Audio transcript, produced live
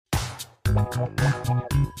Welcome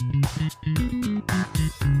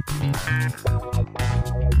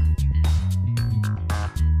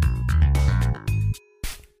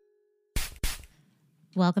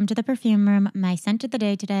to the Perfume Room. My scent of the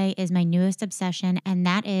day today is my newest obsession, and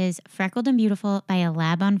that is Freckled and Beautiful by A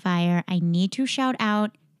Lab on Fire. I need to shout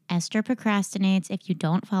out Esther Procrastinates. If you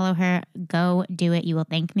don't follow her, go do it. You will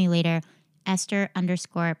thank me later.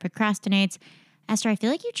 Esther_procrastinates. Esther, I feel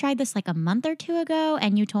like you tried this like a month or two ago,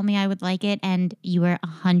 and you told me I would like it, and you were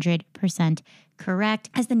 100% correct.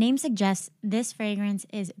 As the name suggests, this fragrance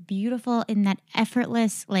is beautiful in that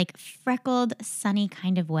effortless, like freckled, sunny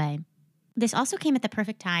kind of way. This also came at the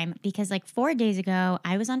perfect time because like 4 days ago,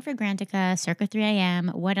 I was on Fragrantica, circa 3 a.m.,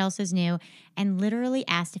 what else is new, and literally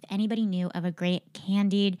asked if anybody knew of a great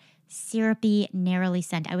candied, syrupy, neroli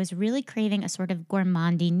scent. I was really craving a sort of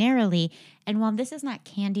gourmandy neroli, and while this is not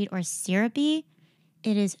candied or syrupy,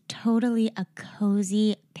 it is totally a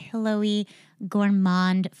cozy, pillowy,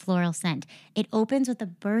 gourmand floral scent. It opens with a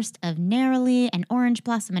burst of neroli and orange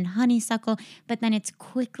blossom and honeysuckle, but then it's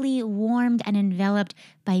quickly warmed and enveloped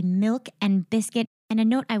by milk and biscuit and a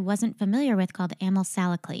note I wasn't familiar with called amyl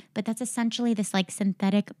salicylate. But that's essentially this like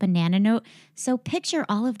synthetic banana note. So picture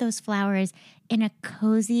all of those flowers in a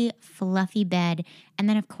cozy, fluffy bed. And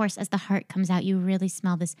then, of course, as the heart comes out, you really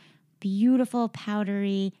smell this beautiful,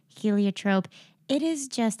 powdery heliotrope. It is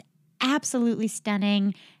just absolutely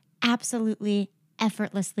stunning, absolutely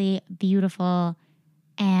effortlessly beautiful,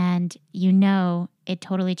 and you know it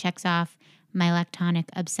totally checks off my lactonic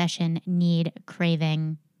obsession, need,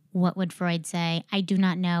 craving. What would Freud say? I do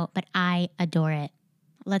not know, but I adore it.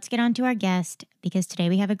 Let's get on to our guest because today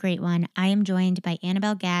we have a great one. I am joined by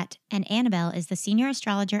Annabelle Gatt, and Annabelle is the senior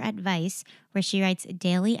astrologer at Vice, where she writes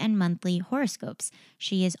daily and monthly horoscopes.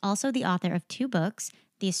 She is also the author of 2 books,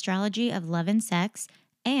 The Astrology of Love and Sex,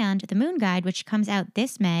 and The Moon Guide, which comes out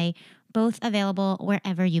this May, both available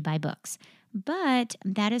wherever you buy books. But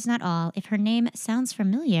that is not all. If her name sounds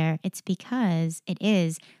familiar, it's because it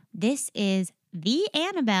is. This is the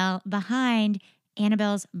Annabelle behind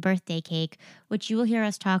Annabelle's Birthday Cake, which you will hear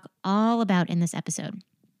us talk all about in this episode.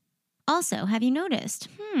 Also, have you noticed,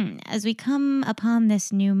 as we come upon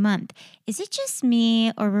this new month, is it just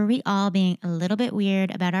me or were we all being a little bit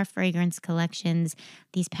weird about our fragrance collections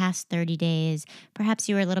these past 30 days? Perhaps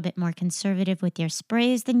you were a little bit more conservative with your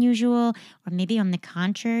sprays than usual, or maybe on the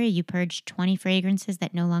contrary, you purged 20 fragrances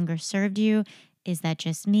that no longer served you. Is that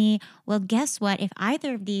just me? Well, guess what? If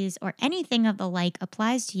either of these or anything of the like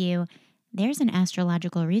applies to you, there's an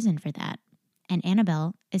astrological reason for that. And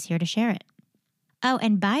Annabelle is here to share it. Oh,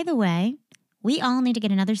 and by the way, we all need to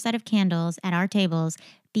get another set of candles at our tables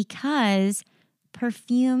because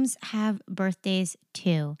perfumes have birthdays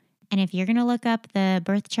too. And if you're going to look up the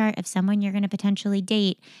birth chart of someone you're going to potentially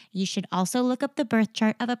date, you should also look up the birth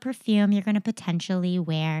chart of a perfume you're going to potentially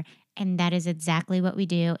wear. And that is exactly what we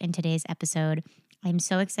do in today's episode. I'm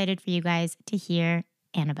so excited for you guys to hear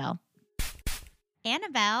Annabelle.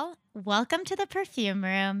 Annabelle, welcome to the Perfume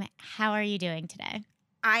Room. How are you doing today?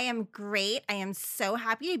 I am great. I am so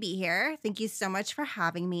happy to be here. Thank you so much for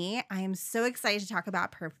having me. I am so excited to talk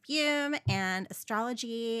about perfume and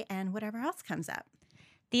astrology and whatever else comes up.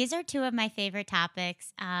 These are 2 of my favorite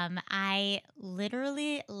topics. I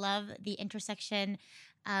literally love the intersection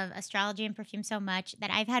of astrology and perfume so much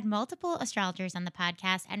that I've had multiple astrologers on the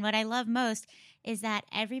podcast. And what I love most is that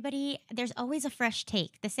there's always a fresh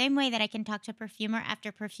take. The same way that I can talk to perfumer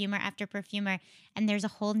after perfumer after perfumer, and there's a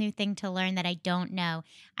whole new thing to learn that I don't know.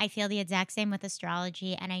 I feel the exact same with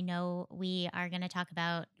astrology, and I know we are going to talk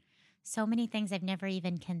about so many things I've never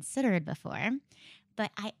even considered before.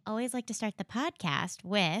 But I always like to start the podcast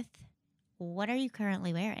with, what are you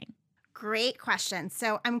currently wearing? Great question.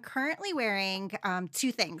 So I'm currently wearing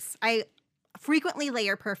 2 things. I frequently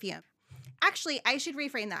layer perfume. Actually, I should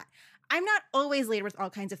reframe that. I'm not always layered with all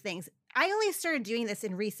kinds of things. I only started doing this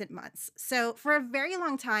in recent months. So for a very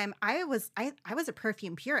long time, I was a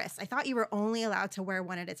perfume purist. I thought you were only allowed to wear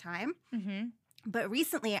one at a time. Mm-hmm. But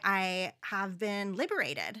recently I have been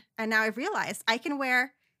liberated. And now I've realized I can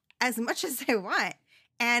wear as much as I want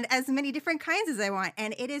and as many different kinds as I want.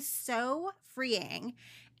 And it is so freeing.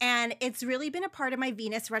 And it's really been a part of my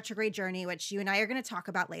Venus retrograde journey, which you and I are going to talk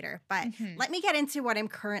about later. But let me get into what I'm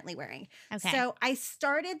currently wearing. Okay. So I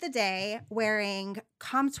started the day wearing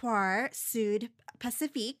Comptoir Sud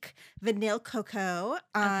Pacifique Vanille Cocoa,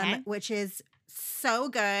 which is so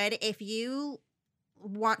good. If you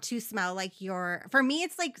want to smell like for me,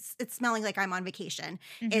 it's smelling like I'm on vacation.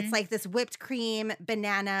 Mm-hmm. It's like this whipped cream,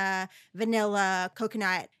 banana, vanilla,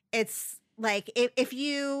 coconut. It's Like if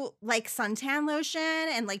you like suntan lotion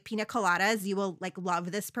and like pina coladas, you will like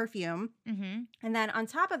love this perfume. Mm-hmm. And then on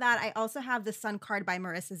top of that, I also have the Sun Card by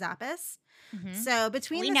Marissa Zappis. Mm-hmm. So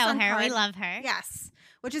between We the know Sun her. Card, We love her. yes,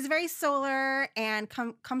 which is very solar and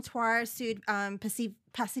comptoir sud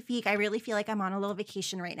pacifique. I really feel like I'm on a little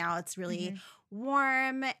vacation right now. It's really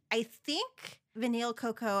warm. I think Vanille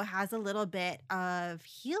Coco has a little bit of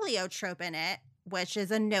heliotrope in it, which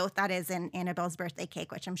is a note that is in Annabelle's birthday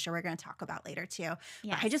cake, which I'm sure we're going to talk about later too.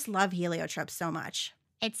 Yes. But I just love heliotrope so much.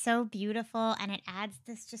 It's so beautiful, and it adds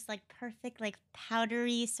this just like perfect, like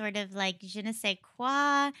powdery sort of like je ne sais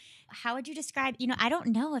quoi. How would you describe? I don't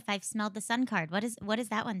know if I've smelled the Sun Card. What does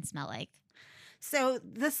that one smell like? So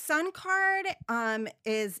the Sun Card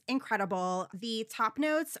is incredible. The top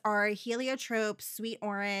notes are heliotrope, sweet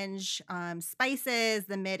orange, spices.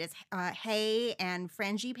 The mid is hay and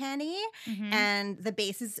frangipani, Mm-hmm. and the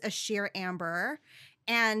base is a sheer amber.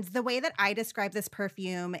 And the way that I describe this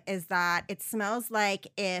perfume is that it smells like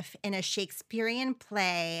if in a Shakespearean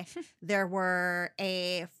play there were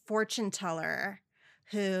a fortune teller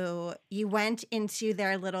who you went into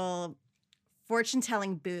their little fortune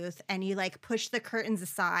telling booth and you like push the curtains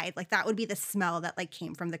aside. Like that would be the smell that like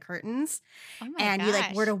came from the curtains. Oh my And gosh. you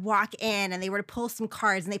like were to walk in and they were to pull some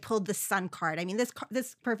cards and they pulled the Sun Card. I mean,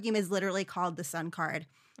 this perfume is literally called the Sun Card.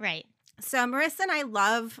 Right. So Marissa and I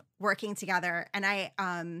love working together. And I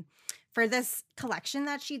for this collection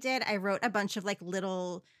that she did, I wrote a bunch of like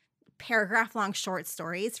little paragraph long short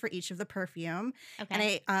stories for each of the perfume.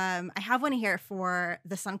 Okay. And I have one here for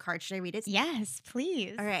the Sun Card. Should I read it? Yes,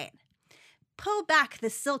 please. All right. Pull back the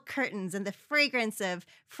silk curtains and the fragrance of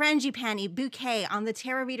frangipani bouquet on the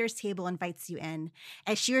tarot reader's table invites you in.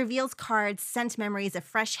 As she reveals cards, scent memories of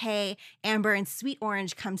fresh hay, amber, and sweet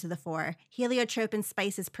orange come to the fore. Heliotrope and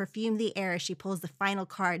spices perfume the air as she pulls the final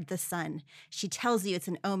card, the sun. She tells you it's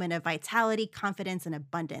an omen of vitality, confidence, and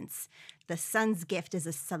abundance. The sun's gift is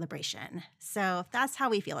a celebration. So that's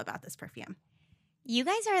how we feel about this perfume. You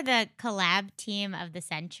guys are the collab team of the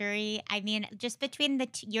century. I mean, just between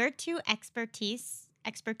your two expertises.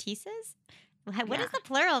 What is the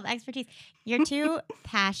plural of expertise? Your two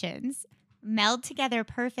passions meld together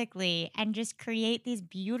perfectly and just create these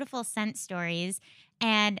beautiful scent stories.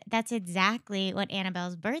 And that's exactly what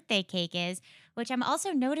Annabelle's birthday cake is, which I'm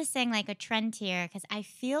also noticing like a trend here because I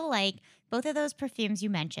feel like both of those perfumes you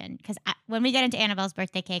mentioned, because when we get into Annabelle's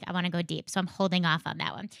birthday cake, I want to go deep. So I'm holding off on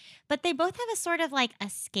that one. But they both have a sort of like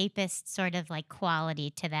escapist sort of like quality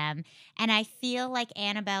to them. And I feel like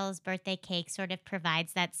Annabelle's birthday cake sort of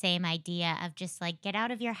provides that same idea of just like get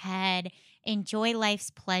out of your head, enjoy life's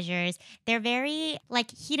pleasures. They're very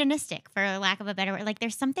like hedonistic, for lack of a better word. Like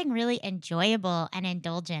there's something really enjoyable and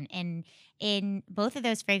indulgent in both of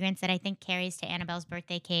those fragrances that I think carries to Annabelle's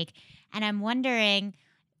birthday cake. And I'm wondering,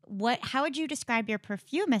 how would you describe your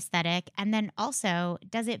perfume aesthetic? And then also,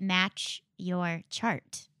 does it match your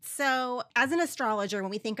chart? So, as an astrologer, when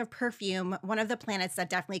we think of perfume, one of the planets that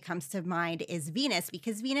definitely comes to mind is Venus,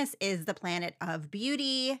 because Venus is the planet of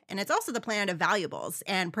beauty and it's also the planet of valuables,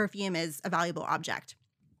 and perfume is a valuable object.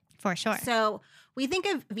 For sure. So, we think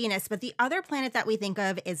of Venus, but the other planet that we think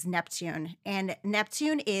of is Neptune. And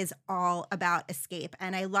Neptune is all about escape.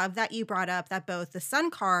 And I love that you brought up that both the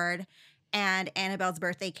Sun Card and Annabelle's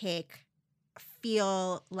birthday cake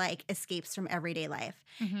feel like escapes from everyday life.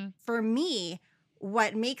 Mm-hmm. For me,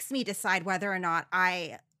 what makes me decide whether or not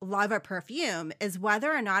I love a perfume is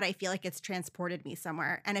whether or not I feel like it's transported me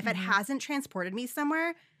somewhere. And if it hasn't transported me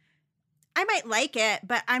somewhere, I might like it,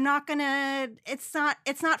 but I'm not gonna, it's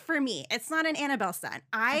not for me. It's not an Annabelle scent.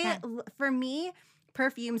 For me,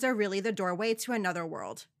 perfumes are really the doorway to another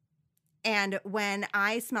world. And when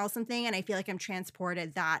I smell something and I feel like I'm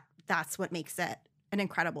transported, that's what makes it an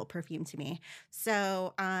incredible perfume to me.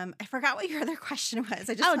 So I forgot what your other question was.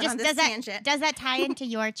 I just went on this tangent. Does that tie into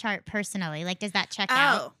your chart personally? Like, does that check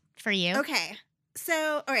out for you? Okay.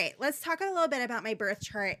 So, all right, let's talk a little bit about my birth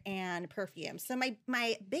chart and perfume. So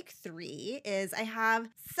my big three is I have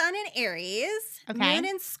Sun in Aries, Moon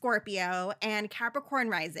in Scorpio, and Capricorn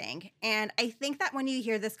rising. And I think that when you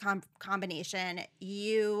hear this combination,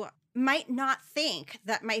 you might not think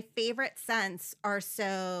that my favorite scents are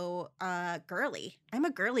so girly. I'm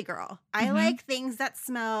a girly girl. I like things that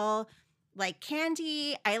smell like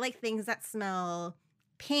candy. I like things that smell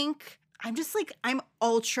pink. I'm just like, I'm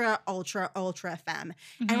ultra, ultra, ultra femme.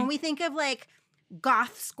 And when we think of like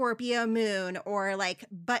goth Scorpio moon or like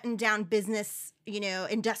button down business,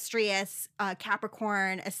 industrious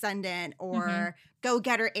Capricorn ascendant or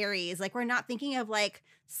go-getter Aries, like we're not thinking of like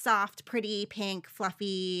soft, pretty, pink,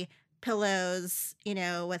 fluffy pillows,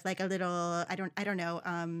 with like a little, I don't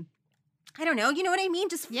know, I don't know, you know what I mean?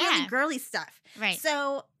 Just really Yeah. girly stuff. Right.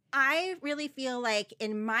 So I really feel like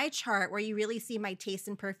in my chart, where you really see my taste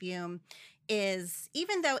in perfume, is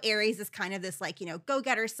even though Aries is kind of this like,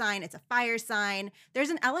 go-getter sign, it's a fire sign, there's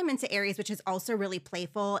an element to Aries which is also really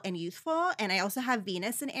playful and youthful. And I also have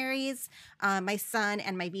Venus in Aries. My sun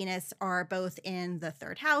and my Venus are both in the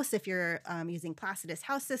third house if you're using Placidus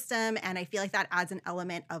house system. And I feel like that adds an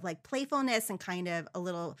element of like playfulness and kind of a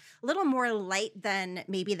little more light than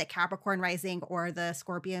maybe the Capricorn rising or the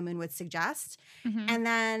Scorpio moon would suggest. Mhm. And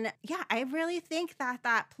then, yeah, I really think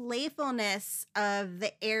that playfulness of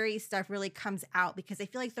the Aries stuff really comes out, because I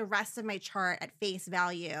feel like the rest of my chart at face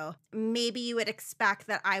value, maybe you would expect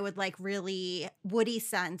that I would like really woody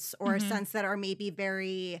scents or Mhm. scents that are maybe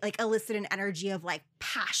very like elicit an energy of like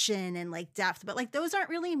passion and like depth. But like those aren't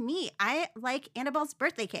really me. I like Annabelle's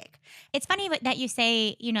birthday cake. It's funny that you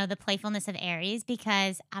say, the playfulness of Aries,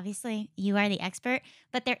 because obviously you are the expert,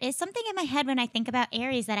 but there is something in my head when I think about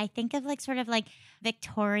Aries that I think of like sort of like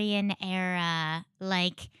Victorian era,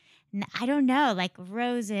 like I don't know, like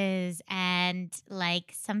roses and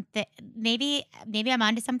like something. Maybe I'm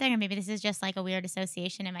onto something, or maybe this is just like a weird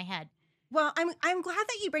association in my head. Well, I'm glad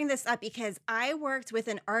that you bring this up, because I worked with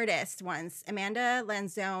an artist once, Amanda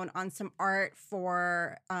Lanzone, on some art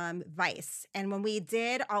for Vice. And when we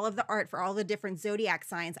did all of the art for all the different zodiac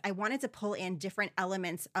signs, I wanted to pull in different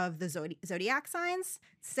elements of the zodiac signs.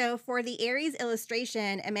 So for the Aries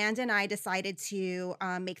illustration, Amanda and I decided to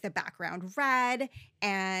make the background red,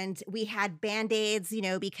 and we had Band-Aids,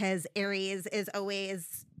 because Aries is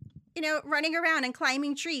always running around and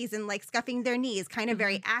climbing trees and like scuffing their knees, kind of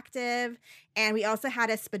very active. And we also had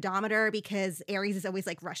a speedometer because Aries is always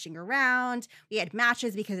like rushing around. We had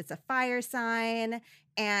matches because it's a fire sign.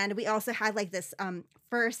 And we also had like this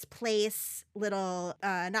first place little,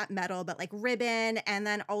 not medal, but like ribbon. And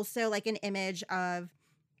then also like an image of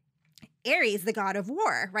Ares, the god of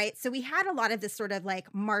war, right? So we had a lot of this sort of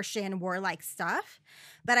like Martian warlike stuff,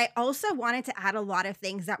 but I also wanted to add a lot of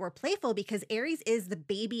things that were playful, because Aries is the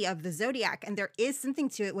baby of the zodiac, and there is something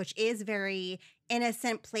to it which is very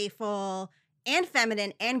innocent, playful, and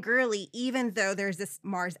feminine and girly, even though there's this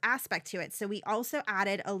Mars aspect to it. So we also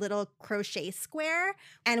added a little crochet square,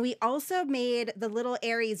 and we also made the little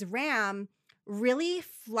Aries ram really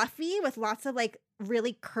fluffy with lots of like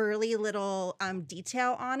really curly little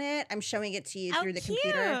detail on it. I'm showing it to you Oh, through the cute.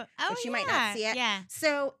 computer, Oh, which you yeah. might not see it. Yeah.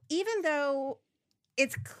 So even though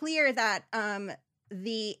it's clear that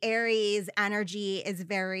the Aries energy is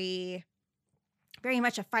very, very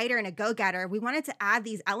much a fighter and a go-getter, we wanted to add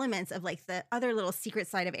these elements of like the other little secret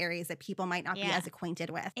side of Aries that people might not be Yeah. as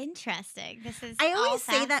acquainted with. Interesting. This is I all always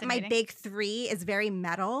say that my fascinating. big three is very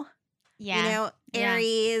metal. Yeah. Yeah.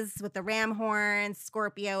 Aries with the ram horns,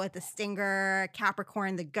 Scorpio with the stinger,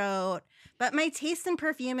 Capricorn the goat. But my taste in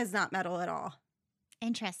perfume is not metal at all.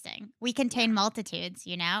 Interesting. We contain multitudes,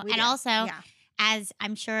 We and do. also, Yeah. as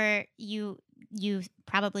I'm sure you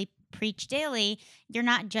probably preach daily, you're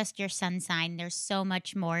not just your sun sign. There's so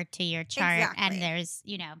much more to your chart, Exactly. and there's,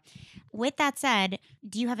 With that said,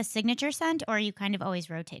 do you have a signature scent, or are you kind of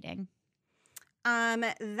always rotating?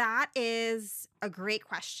 That is a great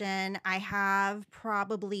question. I have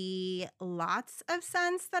probably lots of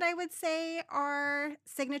scents that I would say are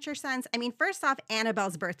signature scents. I mean, first off,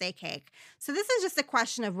 Annabelle's birthday cake. So this is just a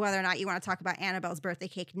question of whether or not you want to talk about Annabelle's birthday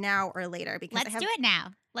cake now or later, because Let's do it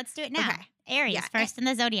now. Let's do it now. Okay. Aries, Yeah. first in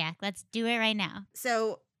the zodiac. Let's do it right now.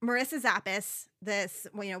 So Marissa Zappis, this,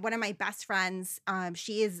 one of my best friends,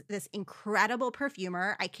 she is this incredible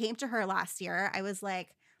perfumer. I came to her last year. I was like,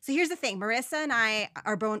 so here's the thing. Marissa and I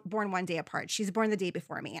are born one day apart. She's born the day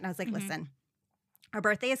before me. And I was like, Mhm. listen, our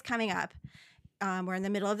birthday is coming up. We're in the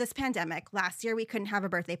middle of this pandemic. Last year, we couldn't have a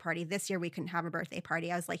birthday party. This year, we couldn't have a birthday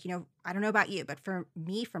party. I was like, I don't know about you, but for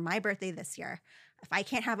me, for my birthday this year, if I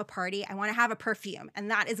can't have a party, I want to have a perfume. And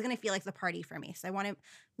that is going to feel like the party for me. So I want to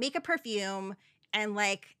make a perfume and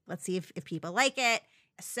like, let's see if people like it.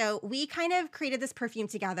 So we kind of created this perfume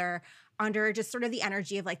together under just sort of the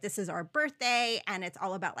energy of like, this is our birthday, and it's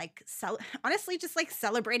all about like, honestly, just like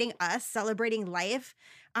celebrating us, celebrating life.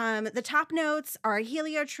 The top notes are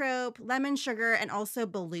heliotrope, lemon sugar, and also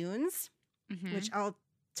balloons, Mhm. which I'll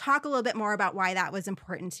talk a little bit more about why that was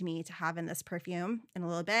important to me to have in this perfume in a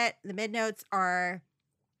little bit. The mid notes are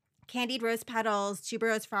candied rose petals,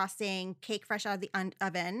 tuberose frosting, cake fresh out of the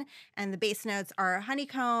oven. And the base notes are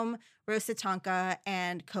honeycomb, roasted tonka,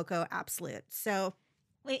 and cocoa absolute. So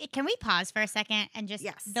Wait, can we pause for a second and just,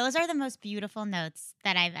 Yes. those are the most beautiful notes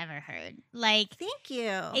that I've ever heard. Like, thank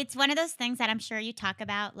you. it's one of those things that I'm sure you talk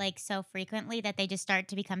about like so frequently that they just start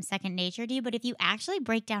to become second nature to you. But if you actually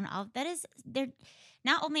break down all that is,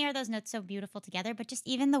 not only are those notes so beautiful together, but just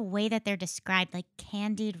even the way that they're described, like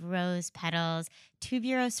candied rose petals,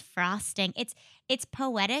 tuberose frosting. It's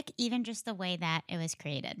poetic, even just the way that it was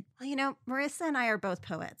created. Well, Marissa and I are both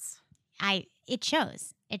poets. It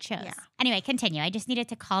shows. It shows. Yeah. Anyway, continue. I just needed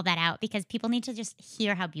to call that out because people need to just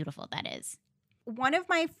hear how beautiful that is. One of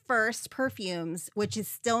my first perfumes, which is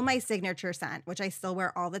still my signature scent, which I still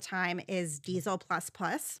wear all the time, is Diesel Plus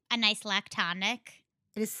Plus. A nice lactonic.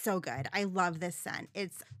 It is so good. I love this scent.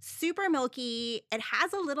 It's super milky. It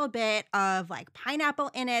has a little bit of like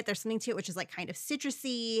pineapple in it. There's something to it which is like kind of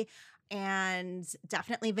citrusy and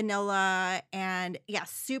definitely vanilla and yeah,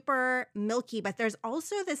 super milky. But there's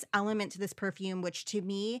also this element to this perfume, which to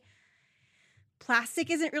me, plastic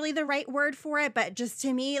isn't really the right word for it, but just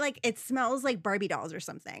to me, like it smells like Barbie dolls or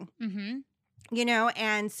something. Mm-hmm.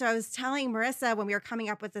 And so I was telling Marissa when we were coming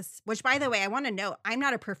up with this, which by the way, I want to note, I'm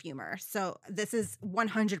not a perfumer. So this is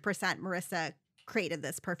 100% Marissa created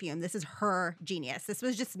this perfume. This is her genius. This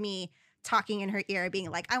was just me talking in her ear, being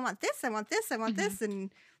like, I want this, I want this, I want this.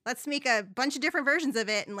 And let's make a bunch of different versions of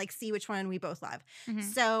it and like see which one we both love.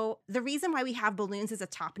 So the reason why we have balloons as a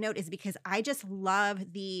top note is because I just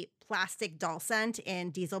love the plastic doll scent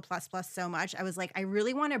in Diesel Plus Plus so much. I was like, I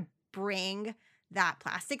really want to bring that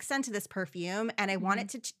plastic scent to this perfume, and I want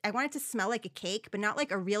it to smell like a cake, but not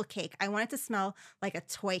like a real cake. I want it to smell like a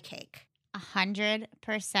toy cake.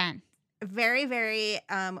 100%. Very, very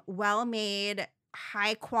well-made,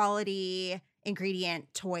 high-quality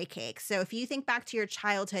ingredient toy cake. So if you think back to your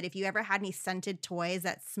childhood, if you ever had any scented toys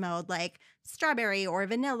that smelled like strawberry or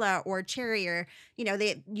vanilla or cherry, or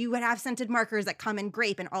you would have scented markers that come in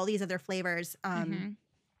grape and all these other flavors.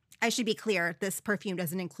 I should be clear, this perfume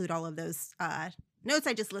doesn't include all of those notes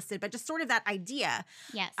I just listed, but just sort of that idea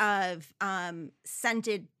of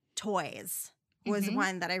scented toys was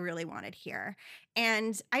one that I really wanted here.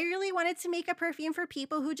 And I really wanted to make a perfume for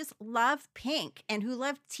people who just love pink and who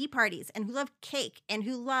love tea parties and who love cake and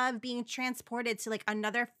who love being transported to like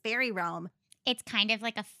another fairy realm. It's kind of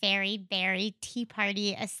like a fairy berry tea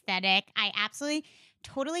party aesthetic. I absolutely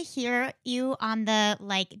totally hear you on the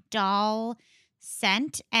like doll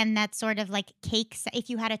scent and that sort of like cake. If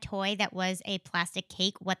you had a toy that was a plastic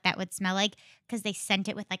cake, what that would smell like, because they sent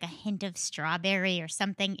it with like a hint of strawberry or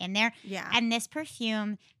something in there. Yeah. And this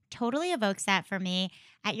perfume totally evokes that for me.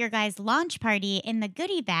 At your guys' launch party, in the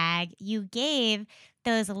goodie bag, you gave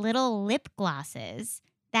those little lip glosses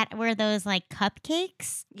that were those like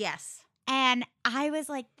cupcakes. Yes. And I was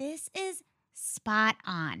like, this is spot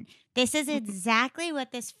on. This is exactly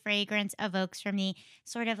what this fragrance evokes for me.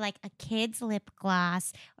 Sort of like a kid's lip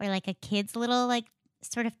gloss or like a kid's little like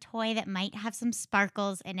sort of toy that might have some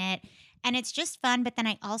sparkles in it. And it's just fun. But then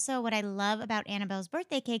what I love about Annabelle's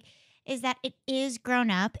birthday cake is that it is grown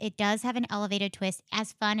up. It does have an elevated twist,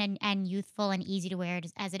 as fun and youthful and easy to wear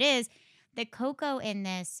as it is. The cocoa in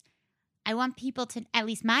this, I want people to, at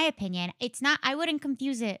least my opinion, it's not, I wouldn't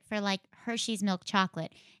confuse it for like Hershey's milk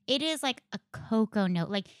chocolate. It is like a cocoa note.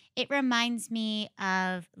 Like it reminds me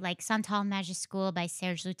of like Santal Majescool by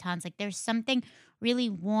Serge Lutens. Like there's something really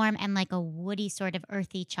warm and like a woody sort of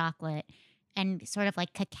earthy chocolate and sort of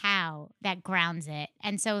like cacao that grounds it.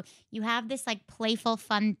 And so you have this like playful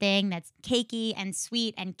fun thing that's cakey and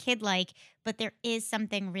sweet and kid-like, but there is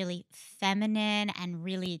something really feminine and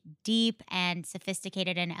really deep and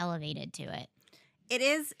sophisticated and elevated to it. It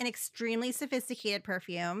is an extremely sophisticated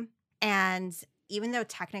perfume, and even though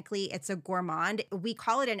technically it's a gourmand, we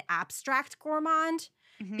call it an abstract gourmand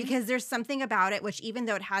because there's something about it which, even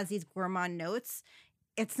though it has these gourmand notes,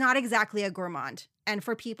 it's not exactly a gourmand. And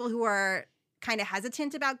for people who are kind of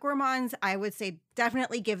hesitant about gourmands, I would say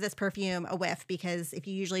definitely give this perfume a whiff, because if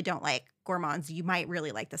you usually don't like gourmands, you might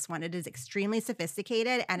really like this one. It is extremely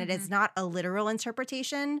sophisticated, and it is not a literal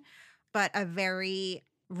interpretation, but a very,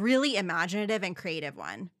 really imaginative and creative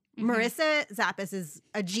one. Marissa Zappis is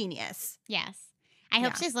a genius. Yes. I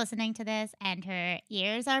hope she's listening to this and her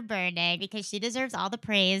ears are burning, because she deserves all the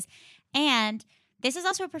praise. And this is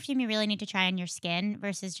also a perfume you really need to try on your skin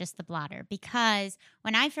versus just the blotter, because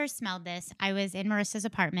when I first smelled this, I was in Marissa's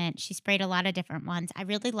apartment. She sprayed a lot of different ones. I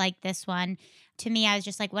really liked this one. To me, I was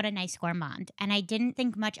just like, what a nice gourmand. And I didn't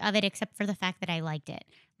think much of it except for the fact that I liked it.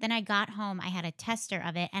 Then I got home, I had a tester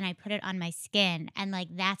of it, and I put it on my skin. And like,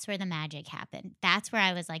 that's where the magic happened. That's where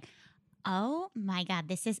I was like, oh my God,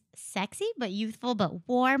 this is sexy, but youthful, but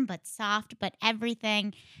warm, but soft, but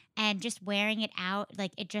everything. And just wearing it out,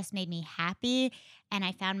 like it just made me happy. And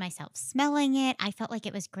I found myself smelling it. I felt like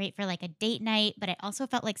it was great for like a date night, but it also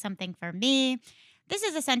felt like something for me. This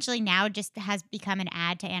is essentially now just has become an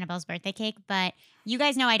ad to Annabelle's birthday cake, but you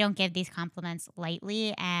guys know I don't give these compliments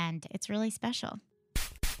lightly, and it's really special.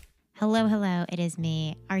 Hello, hello, it is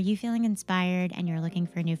me. Are you feeling inspired and you're looking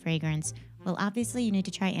for a new fragrance? Well, obviously, you need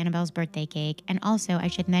to try Annabelle's birthday cake. And also, I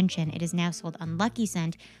should mention, it is now sold on Lucky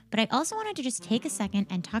Scent. But I also wanted to just take a second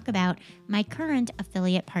and talk about my current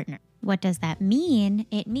affiliate partner. What does that mean?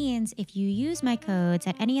 It means if you use my codes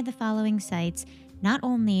at any of the following sites, not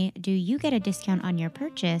only do you get a discount on your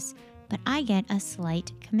purchase, but I get a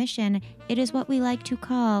slight commission. It is what we like to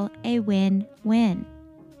call a win-win.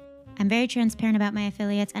 I'm very transparent about my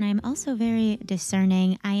affiliates, and I'm also very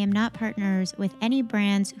discerning. I am not partners with any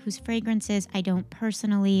brands whose fragrances I don't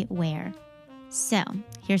personally wear. So,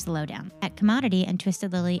 here's the lowdown. At Commodity and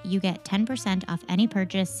Twisted Lily, you get 10% off any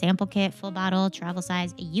purchase, sample kit, full bottle, travel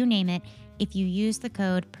size, you name it, if you use the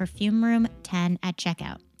code PerfumeRoom10 at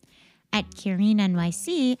checkout. At Keurig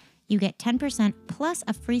NYC, you get 10% plus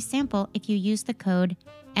a free sample if you use the code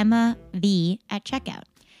EMMAV at checkout.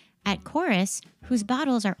 At Chorus, whose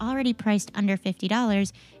bottles are already priced under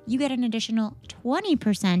 $50, you get an additional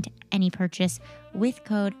 20% any purchase with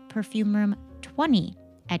code PerfumeRoom20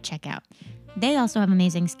 at checkout. They also have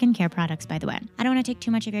amazing skincare products, by the way. I don't want to take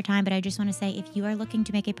too much of your time, but I just want to say if you are looking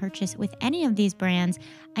to make a purchase with any of these brands,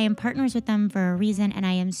 I am partners with them for a reason, and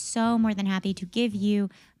I am so more than happy to give you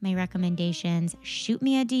my recommendations. Shoot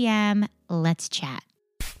me a DM. Let's chat.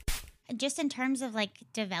 Just in terms of like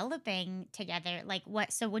developing together, like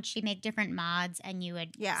what, so would she make different mods and you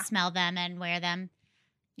would smell them and wear them?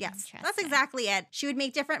 Yes, that's exactly it. She would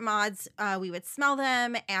make different mods. We would smell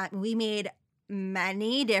them, and we made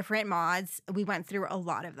many different mods. We went through a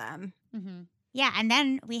lot of them. Mm-hmm. Yeah, and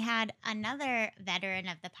then we had another veteran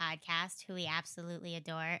of the podcast who we absolutely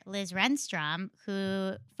adore, Liz Renstrom,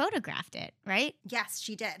 who photographed it, right? Yes,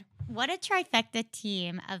 she did. What a trifecta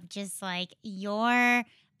team of just like your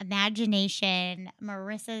imagination,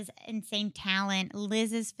 Marissa's insane talent,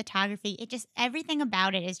 Liz's photography. It just, everything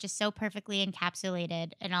about it is just so perfectly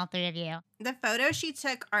encapsulated in all three of you. The photos she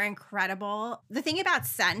took are incredible. The thing about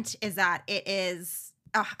scent is that it is,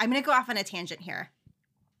 I'm going to go off on a tangent here.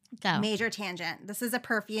 Go. Major tangent. This is a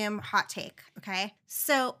perfume hot take, okay?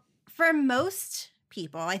 So for most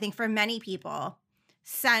people, I think for many people,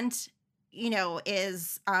 scent, you know,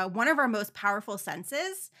 is one of our most powerful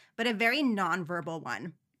senses, but a very nonverbal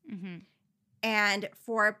one. Mm-hmm. And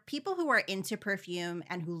for people who are into perfume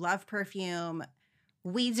and who love perfume,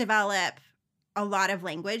 we develop a lot of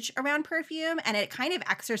language around perfume, and it kind of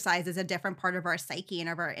exercises a different part of our psyche and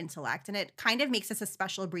of our intellect, and it kind of makes us a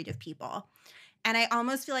special breed of people. And I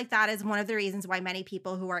almost feel like that is one of the reasons why many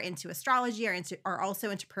people who are into astrology are also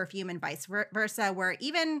into perfume, and vice versa, where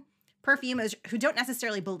even perfumers who don't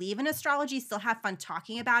necessarily believe in astrology still have fun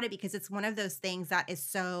talking about it, because it's one of those things that is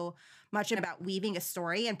so much about weaving a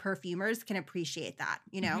story, and perfumers can appreciate that,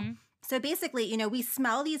 you know? Mm-hmm. So basically, you know, we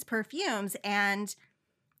smell these perfumes and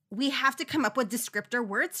we have to come up with descriptor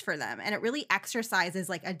words for them, and it really exercises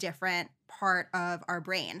like a different part of our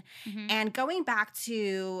brain. Mm-hmm. And going back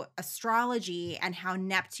to astrology and how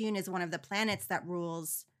Neptune is one of the planets that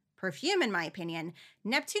rules perfume, in my opinion,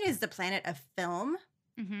 Neptune is the planet of film.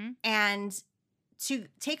 Mm-hmm. And to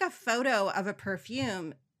take a photo of a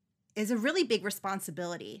perfume is a really big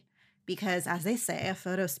responsibility, because as they say, a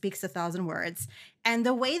photo speaks 1,000 words. And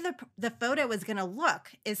the way the photo is going to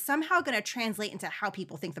look is somehow going to translate into how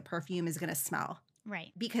people think the perfume is going to smell.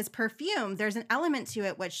 Right. Because perfume, there's an element to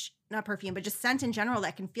it, which, not perfume, but just scent in general,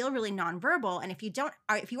 that can feel really nonverbal. And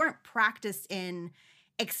if you aren't practiced in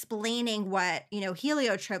explaining what, you know,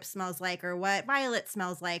 heliotrope smells like, or what violet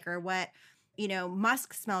smells like, or what, you know,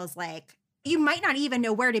 musk smells like, you might not even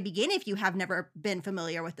know where to begin if you have never been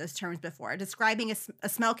familiar with those terms before. Describing a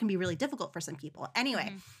smell can be really difficult for some people.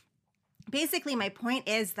 Anyway, basically my point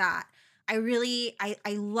is that I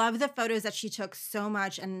love the photos that she took so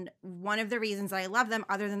much. And one of the reasons I love them,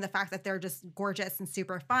 other than the fact that they're just gorgeous and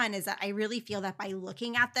super fun, is that I really feel that by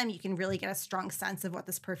looking at them, you can really get a strong sense of what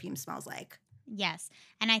this perfume smells like. Yes.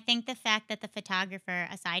 And I think the fact that the photographer,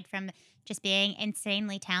 aside from just being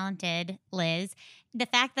insanely talented, Liz, the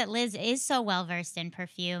fact that Liz is so well versed in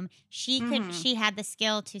perfume, she had the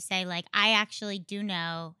skill to say, like, I actually do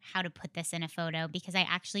know how to put this in a photo, because I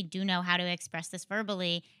actually do know how to express this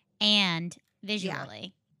verbally and visually. Yeah.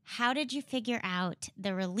 How did you figure out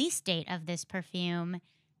the release date of this perfume?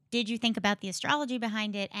 Did you think about the astrology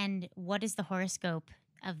behind it? And what is the horoscope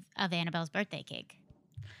of Annabelle's birthday cake?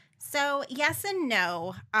 So yes and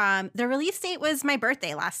no. The release date was my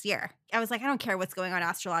birthday last year. I was like, I don't care what's going on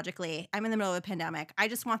astrologically. I'm in the middle of a pandemic. I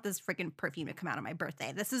just want this freaking perfume to come out on my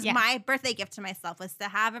birthday. This is my birthday gift to myself, was to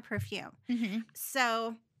have a perfume. Mm-hmm.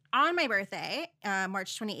 So on my birthday,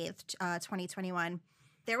 March 28th, 2021,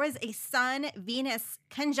 there was a Sun-Venus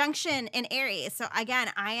conjunction in Aries. So again,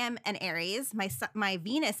 I am an Aries. My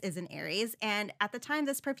Venus is in Aries. And at the time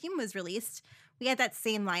this perfume was released, we had that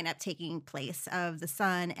same lineup taking place of the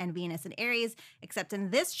Sun and Venus in Aries, except in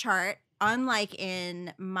this chart, unlike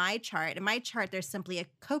in my chart, there's simply a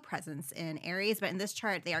co-presence in Aries, but in this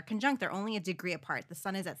chart, they are conjunct. They're only a degree apart. The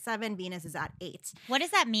Sun is at 7, Venus is at 8. What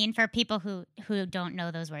does that mean for people who don't know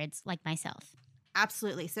those words, like myself?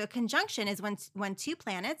 Absolutely. So a conjunction is when two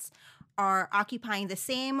planets are occupying the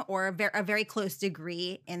same or a very close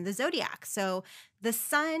degree in the zodiac. So the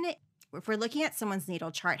Sun, if we're looking at someone's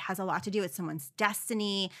natal chart, has a lot to do with someone's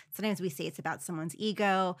destiny. Sometimes we say it's about someone's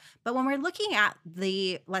ego. But when we're looking at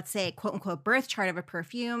the, let's say, quote unquote, birth chart of a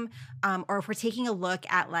perfume, or if we're taking a look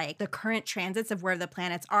at like the current transits of where the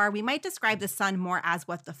planets are, we might describe the Sun more as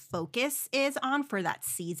what the focus is on for that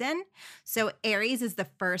season. So Aries is the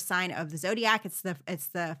first sign of the zodiac. It's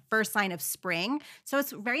the first sign of spring. So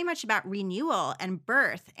it's very much about renewal and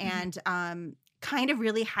birth and kind of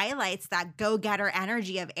really highlights that go-getter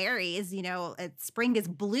energy of Aries. You know, spring is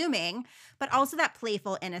blooming, but also that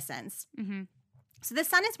playful innocence. Mm-hmm. So the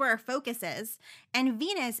Sun is where our focus is, and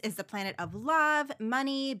Venus is the planet of love,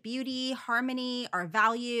 money, beauty, harmony, our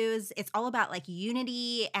values. It's all about like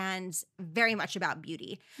unity and very much about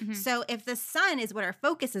beauty. Mm-hmm. So if the Sun is what our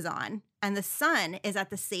focus is on, and the Sun is at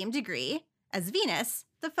the same degree as Venus,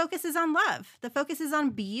 the focus is on love. The focus is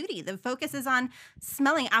on beauty. The focus is on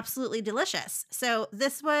smelling absolutely delicious. So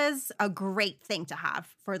this was a great thing to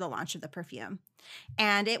have for the launch of the perfume.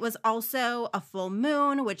 And it was also a full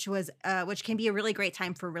moon, which can be a really great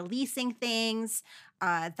time for releasing things.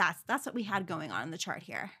 That's what we had going on in the chart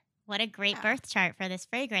here. What a great birth chart for this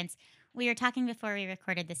fragrance. We were talking before we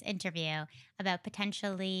recorded this interview about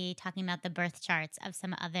potentially talking about the birth charts of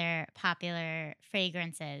some other popular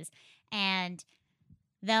fragrances. And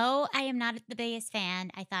though I am not the biggest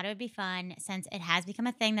fan, I thought it would be fun, since it has become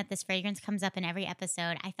a thing that this fragrance comes up in every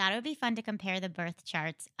episode, I thought it would be fun to compare the birth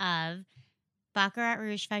charts of Baccarat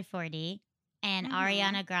Rouge 540 and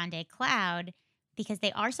Ariana Grande Cloud, because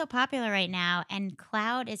they are so popular right now, and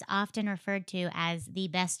Cloud is often referred to as the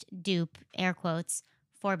best dupe, air quotes,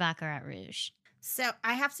 for Baccarat Rouge. So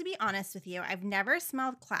I have to be honest with you. I've never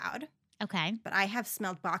smelled Cloud. Okay. But I have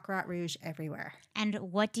smelled Baccarat Rouge everywhere. And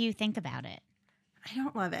what do you think about it? I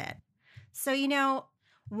don't love it. So, you know,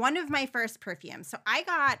 one of my first perfumes. So I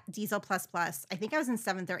got Diesel Plus Plus. I think I was in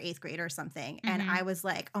 7th or 8th grade or something. And I was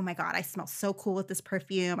like, oh my God, I smell so cool with this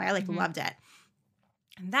perfume. I loved it.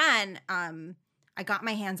 And then I got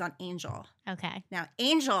my hands on Angel. Okay. Now,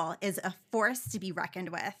 Angel is a force to be reckoned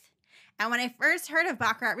with. And when I first heard of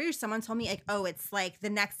Baccarat Rouge, someone told me, like, oh, it's like the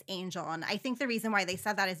next Angel. And I think the reason why they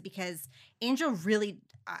said that is because Angel really,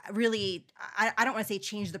 I don't want to say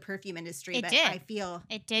changed the perfume industry, but I feel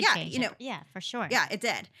it did change. Yeah, for sure. Yeah, it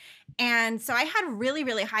did. And so I had really,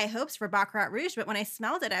 really high hopes for Baccarat Rouge, but when I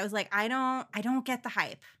smelled it, I was like, I don't get the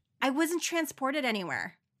hype. I wasn't transported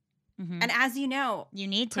anywhere. Mm-hmm. And as you know,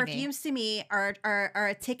 perfumes to me are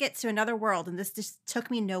a ticket to another world, and this just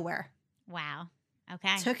took me nowhere. Wow.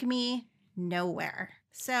 Okay. Took me nowhere.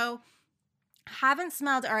 So, haven't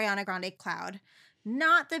smelled Ariana Grande Cloud.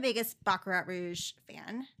 Not the biggest Baccarat Rouge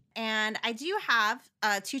fan. And I do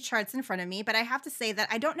have 2 charts in front of me, but I have to say that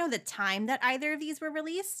I don't know the time that either of these were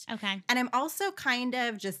released. Okay. And I'm also kind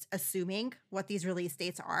of just assuming what these release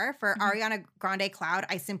dates are. For Ariana Grande Cloud,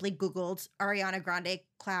 I simply Googled Ariana Grande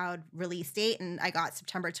Cloud release date, and I got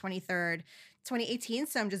September 23rd, 2018.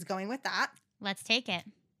 So I'm just going with that. Let's take it.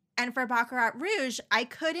 And for Baccarat Rouge, I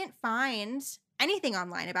couldn't find anything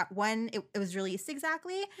online about when it was released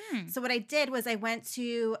exactly. So what I did was I went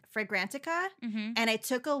to Fragrantica and I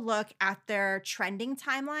took a look at their trending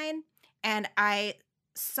timeline, and I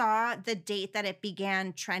saw the date that it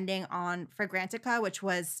began trending on Fragrantica, which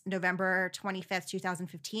was November 25th,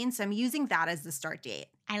 2015. So I'm using that as the start date.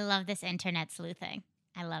 I love this internet sleuthing.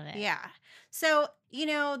 I love it. Yeah. So,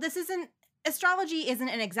 astrology isn't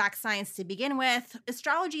an exact science to begin with.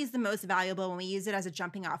 Astrology is the most valuable when we use it as a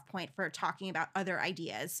jumping off point for talking about other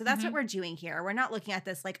ideas. So that's what we're doing here. We're not looking at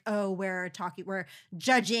this like, oh, we're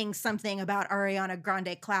judging something about Ariana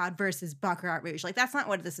Grande Cloud versus Baccarat Rouge. Like, that's not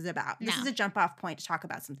what this is about. No. This is a jump off point to talk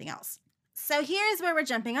about something else. So here's where we're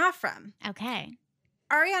jumping off from. Okay.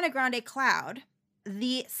 Ariana Grande Cloud,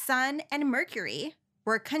 the Sun and Mercury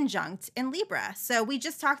were conjunct in Libra. So we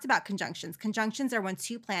just talked about conjunctions. Conjunctions are when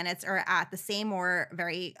 2 planets are at the same or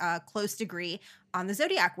very close degree on the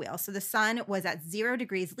zodiac wheel. So the Sun was at 0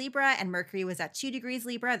 degrees Libra and Mercury was at 2 degrees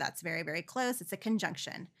Libra. That's very, very close. It's a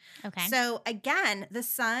conjunction. Okay. So again, the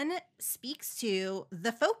Sun speaks to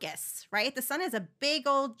the focus, right? The Sun is a big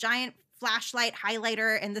old giant flashlight,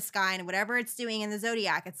 highlighter in the sky, and whatever it's doing in the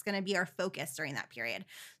zodiac, it's going to be our focus during that period.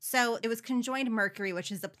 So it was conjoined Mercury,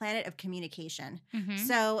 which is the planet of communication. Mm-hmm.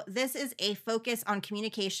 So this is a focus on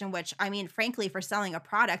communication, which, I mean, frankly, for selling a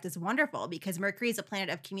product is wonderful because Mercury is a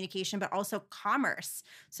planet of communication, but also commerce.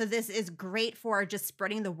 So this is great for just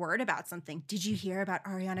spreading the word about something. Did you hear about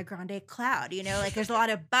Ariana Grande Cloud? You know, like there's a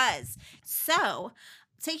lot of buzz. So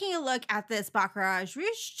taking a look at this Baccarat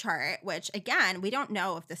Rouge chart, which again, we don't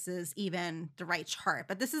know if this is even the right chart,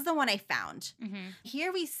 but this is the one I found. Mm-hmm.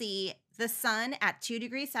 Here we see the sun at 2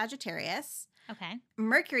 degrees Sagittarius, Okay.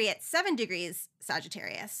 Mercury at 7 degrees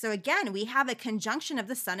Sagittarius. So again, we have a conjunction of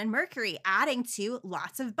the sun and Mercury adding to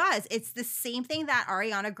lots of buzz. It's the same thing that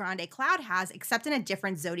Ariana Grande Cloud has, except in a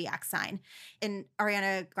different zodiac sign. In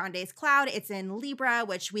Ariana Grande's Cloud, it's in Libra,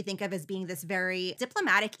 which we think of as being this very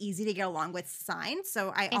diplomatic, easy to get along with sign.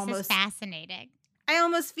 So This is fascinating. I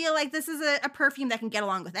almost feel like this is a perfume that can get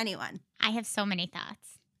along with anyone. I have so many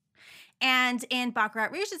thoughts. And in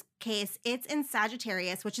Baccarat Rouge's case, it's in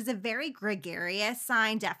Sagittarius, which is a very gregarious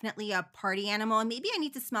sign, definitely a party animal. And maybe I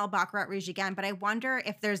need to smell Baccarat Rouge again, but I wonder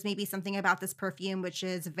if there's maybe something about this perfume which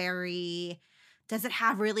is very, does it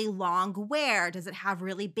have really long wear? Does it have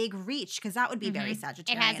really big reach? Because that would be very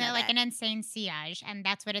Sagittarian. It has an insane sillage, and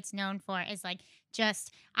that's what it's known for, is like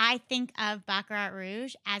just, I think of Baccarat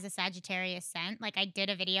Rouge as a Sagittarius scent. Like I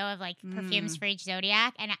did a video of like perfumes for each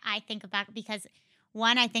zodiac, and I think about, because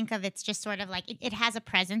one, I think of it's just sort of like it has a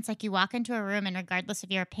presence. Like you walk into a room and regardless of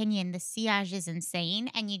your opinion, the sillage is insane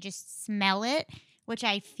and you just smell it, which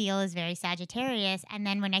I feel is very Sagittarius. And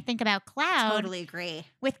then when I think about Cloud, Totally agree.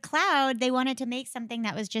 With Cloud, they wanted to make something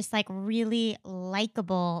that was just like really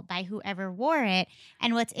likable by whoever wore it.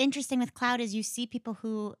 And what's interesting with Cloud is you see people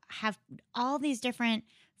who have all these different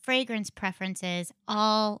fragrance preferences,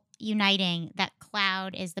 all uniting that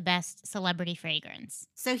Cloud is the best celebrity fragrance.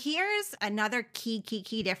 So here's another key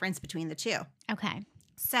difference between the two. Okay.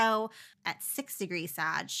 So at 6 degrees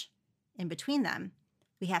Sag, in between them,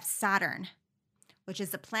 we have Saturn, which is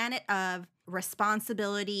the planet of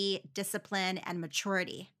responsibility, discipline, and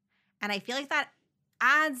maturity. And I feel like that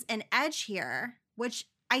adds an edge here, which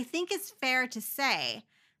I think is fair to say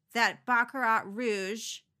that Baccarat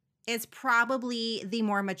Rouge is probably the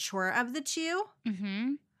more mature of the two.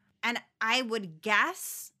 Mm-hmm. And I would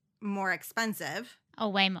guess more expensive. Oh,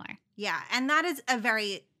 way more. Yeah. And that is a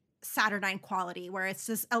very Saturnine quality where it's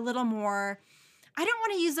just a little more, I don't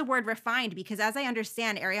want to use the word refined because as I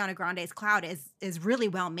understand, Ariana Grande's Cloud is really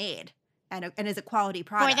well made and is a quality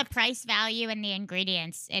product. For the price value and the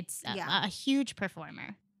ingredients, it's a huge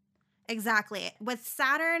performer. Exactly. With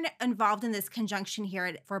Saturn involved in this conjunction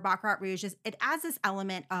here for Baccarat Rouge, it adds this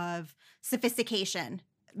element of sophistication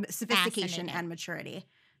and maturity.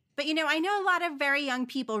 But, you know, I know a lot of very young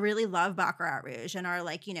people really love Baccarat Rouge and are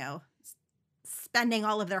like, you know, spending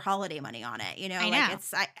all of their holiday money on it. You know, like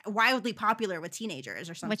it's wildly popular with teenagers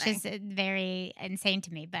or something. Which is very insane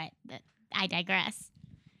to me, but I digress.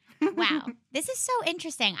 Wow. This is so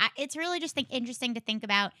interesting. It's really just interesting to think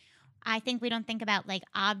about. I think we don't think about like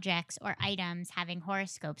objects or items having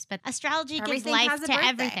horoscopes, but astrology gives life to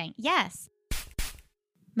everything. Yes.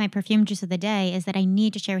 My perfume juice of the day is that I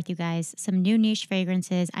need to share with you guys some new niche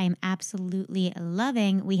fragrances I am absolutely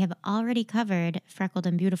loving. We have already covered Freckled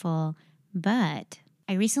and Beautiful, but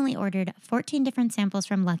I recently ordered 14 different samples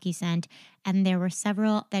from Lucky Scent, and there were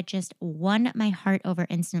several that just won my heart over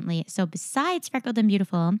instantly. So besides Freckled and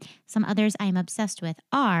Beautiful, some others I am obsessed with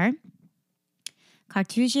are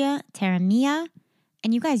Cartusia Terra Mia.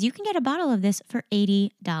 And you guys, you can get a bottle of this for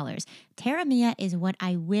 $80. Terra Mia is what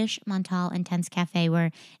I wish Montal Intense Cafe were.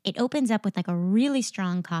 It opens up with like a really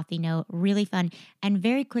strong coffee note, really fun, and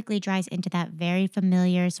very quickly dries into that very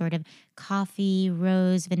familiar sort of coffee,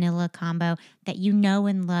 rose, vanilla combo that you know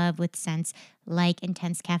and love with scents like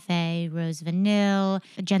Intense Cafe, Rose Vanille,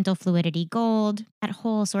 Gentle Fluidity Gold, that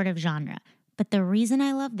whole sort of genre. But the reason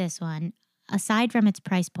I love this one, aside from its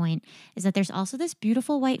price point, is that there's also this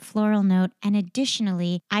beautiful white floral note. And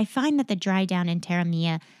additionally, I find that the dry down in Terra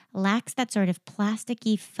Mia lacks that sort of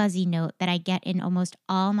plasticky, fuzzy note that I get in almost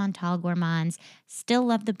all Montal Gourmands. Still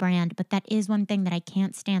love the brand, but that is one thing that I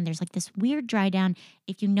can't stand. There's like this weird dry down.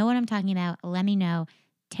 If you know what I'm talking about, let me know.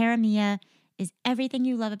 Terra Mia is everything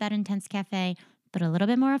you love about Intense Cafe, but a little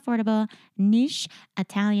bit more affordable, niche,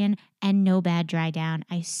 Italian, and no bad dry down.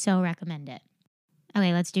 I so recommend it.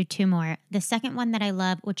 Okay, let's do two more. The second one that I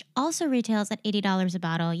love, which also retails at $80 a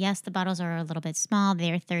bottle. Yes, the bottles are a little bit small.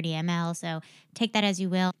 They're 30 ml, so take that as you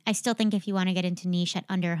will. I still think if you want to get into niche at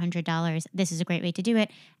under $100, this is a great way to do it.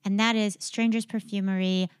 And that is Stranger's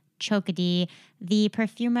Perfumery Chocody. The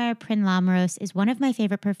perfumer Prin is one of my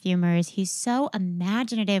favorite perfumers. He's so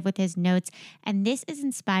imaginative with his notes, and this is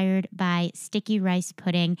inspired by sticky rice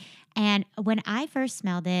pudding. And when I first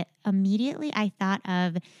smelled it, immediately I thought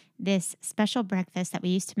of this special breakfast that we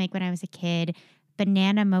used to make when I was a kid,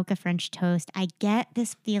 banana mocha French toast. I get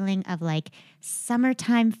this feeling of like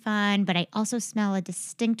summertime fun, but I also smell a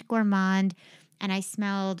distinct gourmand, and I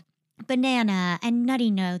smelled banana and nutty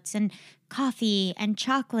notes and coffee and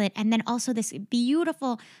chocolate, and then also this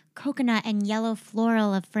beautiful coconut and yellow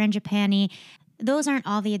floral of frangipani. Those aren't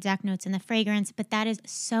all the exact notes in the fragrance, but that is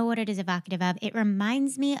so what it is evocative of. It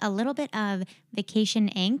reminds me a little bit of Vacation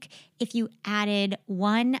Ink if you added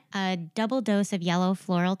a double dose of yellow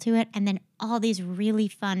floral to it, and then all these really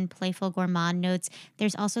fun, playful gourmand notes.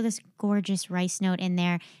 There's also this gorgeous rice note in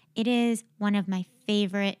there. It is one of my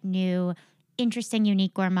favorite new, interesting,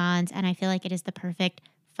 unique gourmands, and I feel like it is the perfect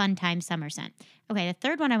fun time summer scent. Okay, the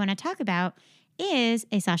third one I want to talk about is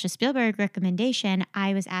a Sasha Spielberg recommendation.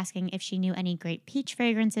 I was asking if she knew any great peach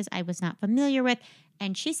fragrances I was not familiar with,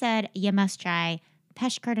 and she said you must try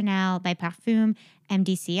Pêche Cardinal by Parfum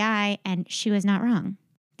MDCI, and she was not wrong.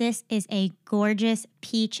 This is a gorgeous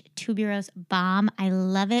peach tuberose bomb. I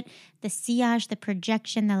love it. The sillage, the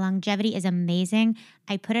projection, the longevity is amazing.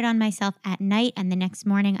 I put it on myself at night, and the next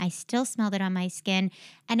morning I still smelled it on my skin.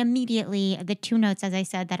 And immediately, the two notes, as I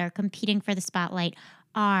said, that are competing for the spotlight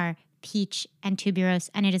are peach and tuberose,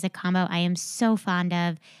 and it is a combo I am so fond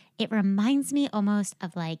of. It reminds me almost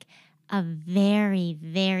of like a very,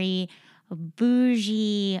 very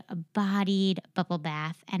bougie bodied bubble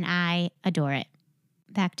bath, and I adore it.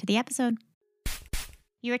 Back to the episode.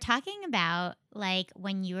 You were talking about like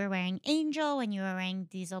when you were wearing Angel, when you were wearing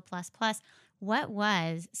Diesel Plus Plus. What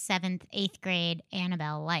was 7th, 8th grade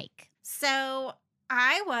Annabelle like? So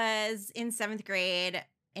I was in 7th grade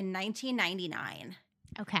in 1999.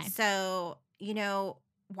 Okay. So,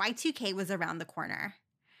 Y2K was around the corner.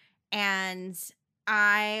 And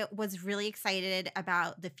I was really excited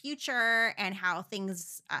about the future and how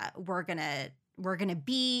things were gonna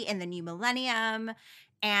be in the new millennium.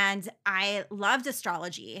 And I loved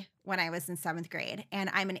astrology when I was in 7th grade. And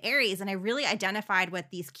I'm an Aries, and I really identified with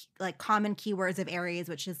these like common keywords of Aries,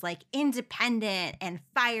 which is like independent and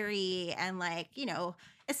fiery and like,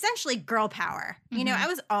 essentially girl power. Mm-hmm. I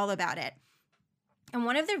was all about it. And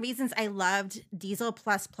one of the reasons I loved Diesel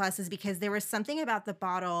Plus Plus is because there was something about the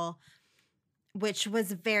bottle which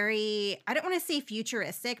was very, I don't want to say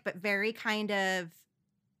futuristic, but very kind of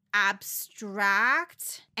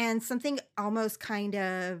abstract and something almost kind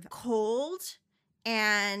of cold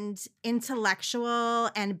and intellectual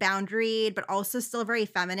and boundaried, but also still very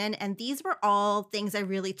feminine. And these were all things I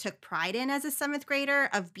really took pride in as a 7th grader,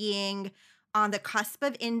 of being on the cusp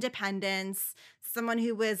of independence, someone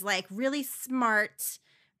who was like really smart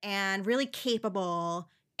and really capable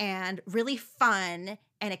and really fun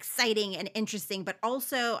and exciting and interesting, but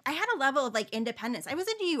also I had a level of like independence. I was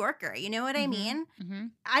a New Yorker, you know what I mean? Mm-hmm.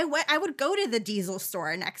 I would go to the Diesel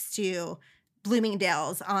store next to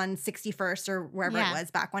Bloomingdale's on 61st or wherever it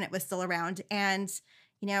was back when it was still around. And,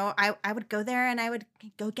 I would go there and I would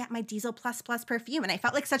go get my Diesel Plus Plus perfume. And I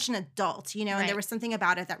felt like such an adult, and there was something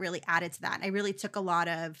about it that really added to that. And I really took a lot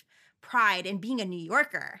of pride in being a New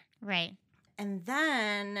Yorker. Right. And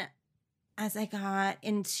then as I got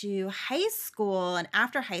into high school and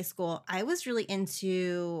after high school, I was really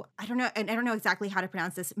into, I don't know exactly how to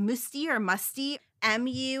pronounce this, Musti or Musty,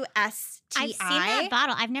 Musti. I've seen that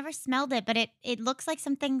bottle. I've never smelled it, but it looks like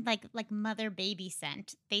something like mother baby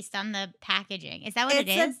scent based on the packaging. Is that what it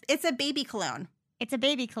is? It's a baby cologne. It's a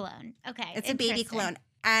baby cologne. Okay. It's a baby cologne.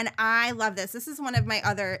 And I love this. This is one of my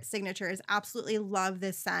other signatures. Absolutely love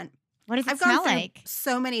this scent. What does it I've smell gone through like?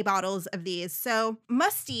 so many bottles of these. So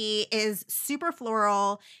Musty is super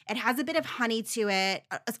floral. It has a bit of honey to it.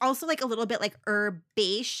 It's also like a little bit like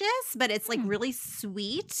herbaceous, but it's like really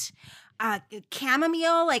sweet.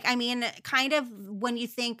 Chamomile, kind of when you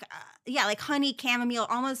think, like honey, chamomile,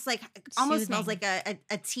 almost smells like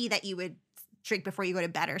a tea that you would drink before you go to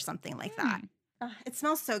bed or something like that. It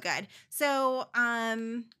smells so good. So,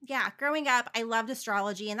 growing up, I loved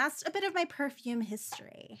astrology, and that's a bit of my perfume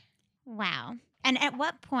history. Wow. And at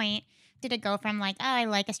what point did it go from like, oh, I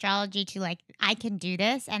like astrology to like, I can do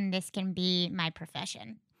this and this can be my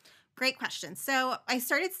profession? Great question. So I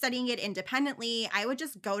started studying it independently. I would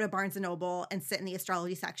just go to Barnes & Noble and sit in the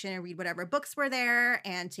astrology section and read whatever books were there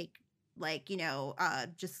and take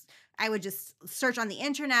I would just search on the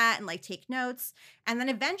internet and like take notes. And then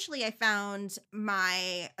eventually I found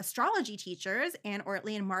my astrology teachers, Anne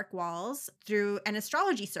Ortley and Mark Walls, through an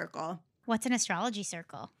astrology circle. What's an astrology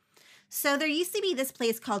circle? So there used to be this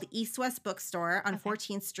place called East West Bookstore on Okay.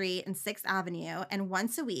 14th Street and 6th Avenue. And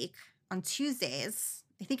once a week on Tuesdays,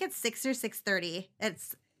 I think it's 6 or 6:30.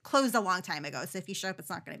 It's closed a long time ago. So if you show up, it's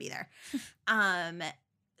not going to be there.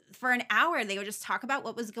 For an hour, they would just talk about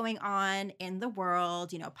what was going on in the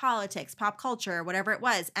world, politics, pop culture, whatever it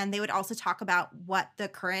was. And they would also talk about what the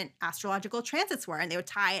current astrological transits were. And they would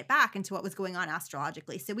tie it back into what was going on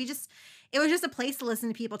astrologically. So it was just a place to listen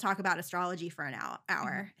to people talk about astrology for an hour.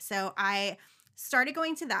 Mm-hmm. So I started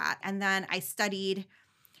going to that. And then I studied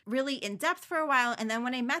really in depth for a while. And then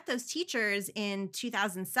when I met those teachers in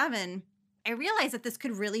 2007, I realized that this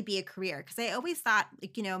could really be a career, because I always thought,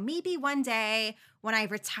 maybe one day when I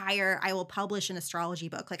retire, I will publish an astrology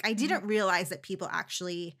book. Like, I didn't realize that people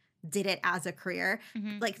actually did it as a career.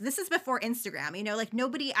 Mm-hmm. Like, this is before Instagram, like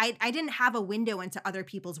nobody, I didn't have a window into other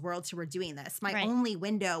people's worlds who were doing this. My Right. only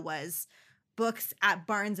window was books at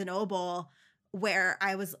Barnes and Noble, where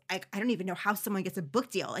I was like, I don't even know how someone gets a book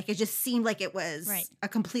deal. Like, it just seemed like it was Right. a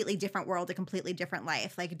completely different world, a completely different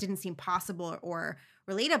life. Like, it didn't seem possible or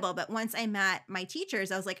relatable. But once I met my teachers,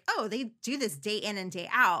 I was like, oh, they do this day in and day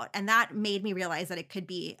out. And that made me realize that it could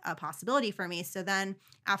be a possibility for me. So then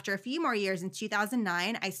after a few more years, in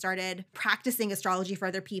 2009, I started practicing astrology for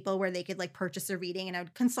other people, where they could like purchase a reading, and I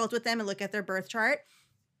would consult with them and look at their birth chart.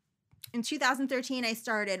 In 2013, I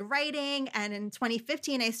started writing, and in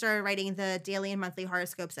 2015, I started writing the daily and monthly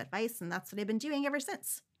horoscopes at Vice, and that's what I've been doing ever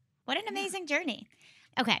since. What an amazing journey.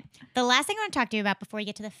 Okay, the last thing I want to talk to you about before we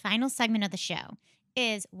get to the final segment of the show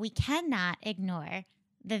is we cannot ignore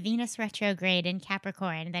the Venus retrograde in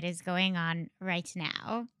Capricorn that is going on right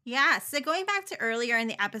now. Yeah, so going back to earlier in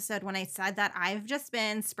the episode when I said that I've just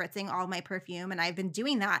been spritzing all my perfume, and I've been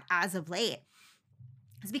doing that as of late,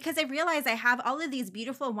 it's because I realize I have all of these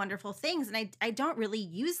beautiful, wonderful things, and I don't really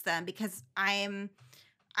use them because I'm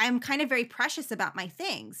kind of very precious about my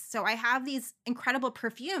things. So I have these incredible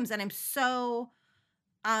perfumes, and I'm so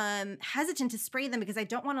hesitant to spray them because I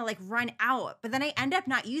don't want to like run out. But then I end up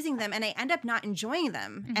not using them, and I end up not enjoying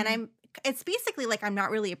them. Mhm. And it's basically like I'm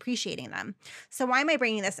not really appreciating them. So why am I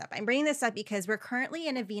bringing this up? I'm bringing this up because we're currently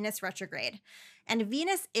in a Venus retrograde. And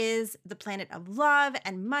Venus is the planet of love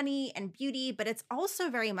and money and beauty, but it's also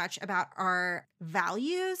very much about our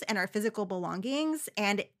values and our physical belongings.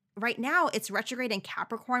 And right now it's retrograde in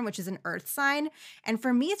Capricorn, which is an earth sign. And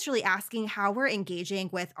for me, it's really asking how we're engaging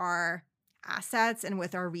with our assets and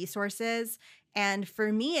with our resources. And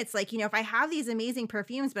for me, it's like, if I have these amazing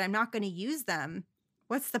perfumes, but I'm not going to use them,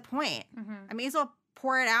 what's the point? I may as well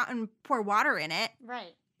pour it out and pour water in it.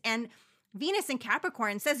 Right. And Venus in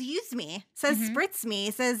Capricorn says use me, says Mhm. spritz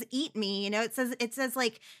me, says eat me, it says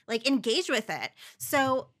like engage with it.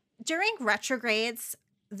 So during retrogrades,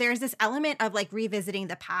 there's this element of like revisiting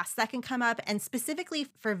the past that can come up. And specifically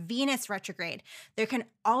for Venus retrograde, there can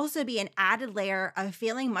also be an added layer of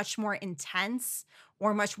feeling much more intense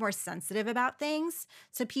or much more sensitive about things.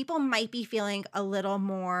 So people might be feeling a little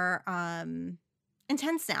more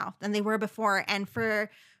intense now than they were before. And for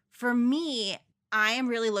me, I am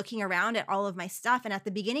really looking around at all of my stuff. And at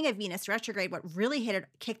the beginning of Venus retrograde, what really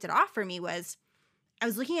kicked it off for me was I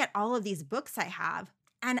was looking at all of these books I have,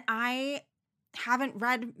 and I haven't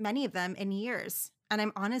read many of them in years. And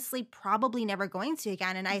I'm honestly probably never going to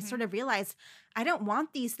again. And I Mhm. sort of realized I don't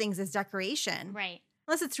want these things as decoration. Right.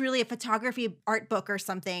 Unless it's really a photography art book or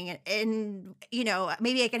something. And,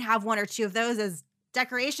 maybe I can have one or two of those as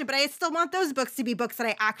decoration, but I still want those books to be books that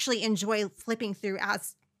I actually enjoy flipping through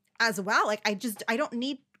as well. Like I don't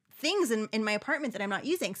need things in my apartment that I'm not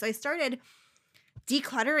using. So I started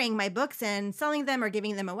decluttering my books and selling them or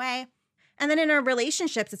giving them away. And then in our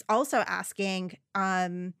relationships, it's also asking,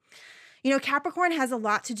 Capricorn has a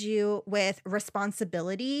lot to do with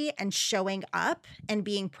responsibility and showing up and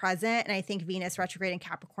being present. And I think Venus retrograde in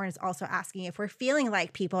Capricorn is also asking if we're feeling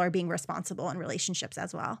like people are being responsible in relationships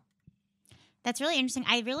as well. That's really interesting.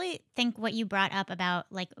 I really think what you brought up about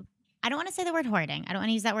I don't want to say the word hoarding. I don't want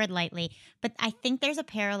to use that word lightly, but I think there's a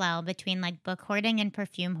parallel between like book hoarding and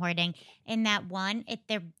perfume hoarding in that one,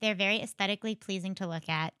 they're very aesthetically pleasing to look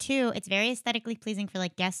at. Two, it's very aesthetically pleasing for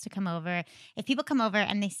like guests to come over. If people come over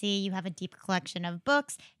and they see you have a deep collection of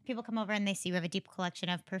books, if people come over and they see you have a deep collection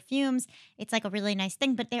of perfumes, it's like a really nice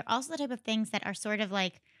thing. But they're also the type of things that are sort of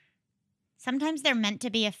like, sometimes they're meant to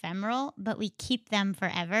be ephemeral, but we keep them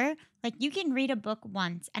forever. Like you can read a book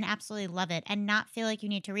once and absolutely love it and not feel like you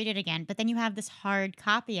need to read it again. But then you have this hard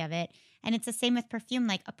copy of it. And it's the same with perfume.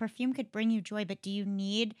 Like a perfume could bring you joy, but do you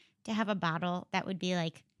need to have a bottle that would be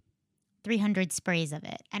like 300 sprays of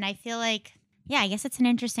it? And I feel like, yeah, I guess it's an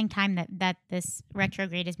interesting time that this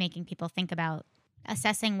retrograde is making people think about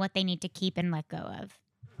assessing what they need to keep and let go of.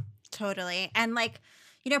 Totally. And like,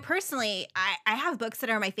 Personally, I have books that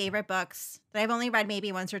are my favorite books that I've only read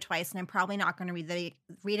maybe once or twice, and I'm probably not going to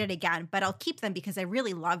read it again, but I'll keep them because I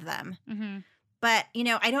really love them. Mm-hmm. But,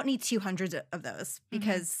 I don't need 200 of those Mm-hmm.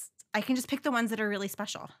 because I can just pick the ones that are really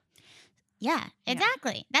special. Yeah, Yeah.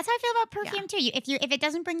 exactly. That's how I feel about Yeah. perfume too. If it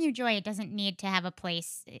doesn't bring you joy, it doesn't need to have a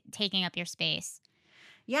place taking up your space.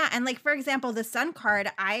 Yeah. And like, for example, the sun card,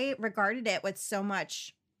 I regarded it with so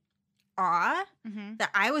much awe Mm-hmm. that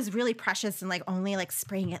I was really precious and like only like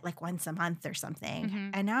spraying it like once a month or something. Mhm.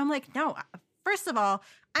 And now I'm like, no, first of all,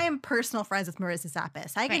 I am personal friends with Marissa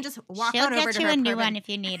Sappis. I can Right. just walk She'll on over get to you her a new apartment. one if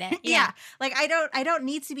you need it. Yeah. Like I don't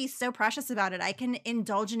need to be so precious about it. I can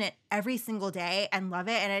indulge in it every single day and love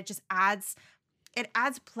it. And it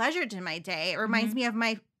adds pleasure to my day. It reminds Mhm. me of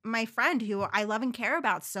my friend who I love and care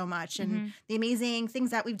about so much and Mhm. the amazing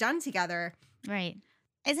things that we've done together. Right.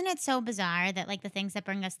 Isn't it so bizarre that like the things that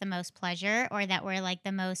bring us the most pleasure or that were like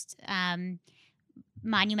the most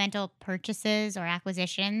monumental purchases or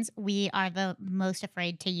acquisitions we are the most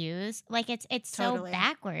afraid to use? Like it's so Totally.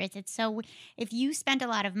 backwards. It's so if you spent a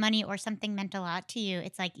lot of money or something meant a lot to you,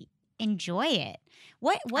 it's like enjoy it.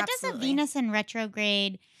 What does a Absolutely. Venus in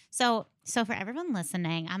retrograde so for everyone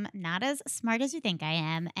listening, I'm not as smart as you think I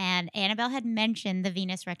am, and Annabelle had mentioned the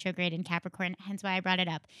Venus retrograde in Capricorn, hence why I brought it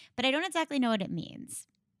up. But I don't exactly know what it means,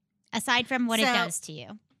 aside from what it So, does to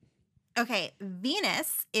you. okay,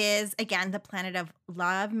 Venus is again the planet of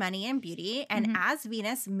love, money, and beauty. And Mhm. as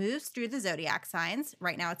Venus moves through the zodiac signs,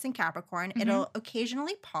 right now it's in Capricorn, Mhm. it'll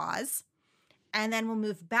occasionally pause and then we'll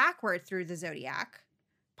move backward through the zodiac,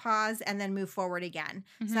 pause, and then move forward again.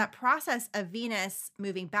 Mhm. So that process of Venus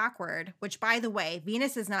moving backward, which by the way,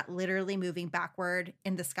 Venus is not literally moving backward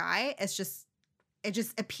in the sky. It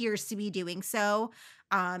just appears to be doing so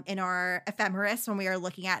in our ephemeris when we are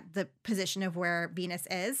looking at the position of where Venus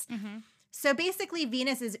is. Mhm. So basically,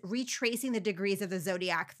 Venus is retracing the degrees of the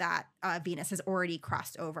zodiac that Venus has already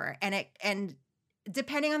crossed over, and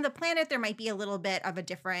depending on the planet, there might be a little bit of a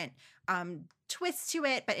different twist to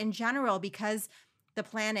it. But in general, because the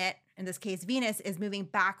planet, in this case Venus, is moving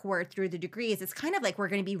backward through the degrees, it's kind of like we're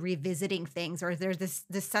going to be revisiting things, or there's this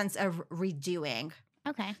sense of redoing.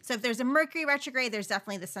 Okay. So if there's a Mercury retrograde, there's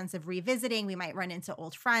definitely the sense of revisiting. We might run into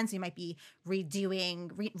old friends. We might be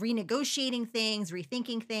renegotiating things,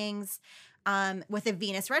 rethinking things. With a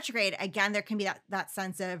Venus retrograde, again, there can be that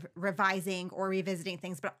sense of revising or revisiting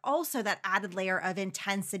things, but also that added layer of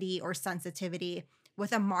intensity or sensitivity.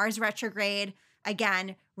 With a Mars retrograde,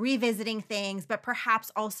 again, revisiting things, but perhaps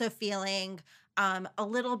also feeling a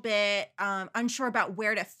little bit unsure about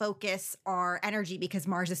where to focus our energy because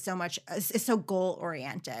Mars is so goal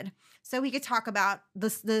oriented. So we could talk about the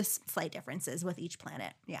slight differences with each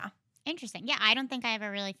planet. Yeah. Interesting. Yeah, I don't think I ever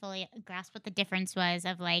really fully grasped what the difference was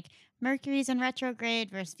of like Mercury's in retrograde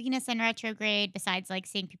versus Venus in retrograde, besides like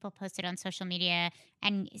seeing people post it on social media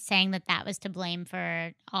and saying that that was to blame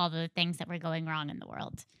for all the things that were going wrong in the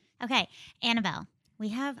world. Okay, Annabelle, we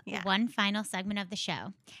have Yeah. one final segment of the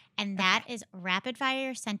show, and that is rapid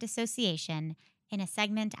fire scent association in a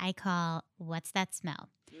segment I call What's That Smell?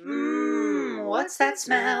 What's that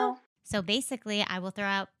smell? So basically, I will throw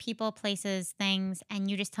out people, places, things,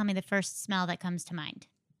 and you just tell me the first smell that comes to mind.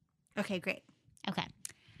 Okay, great. Okay.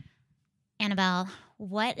 Annabelle,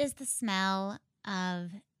 what is the smell of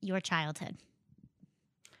your childhood?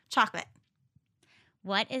 Chocolate.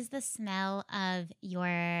 What is the smell of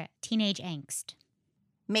your teenage angst?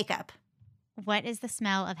 Makeup. What is the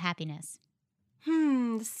smell of happiness?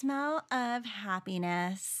 The smell of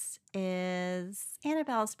happiness is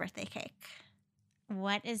Annabelle's birthday cake.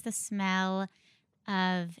 What is the smell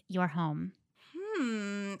of your home?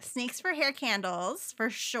 Snakes for hair candles for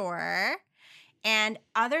sure. And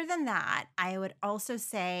other than that, I would also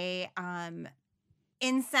say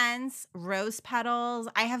incense, rose petals.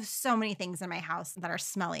 I have so many things in my house that are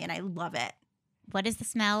smelly and I love it. What is the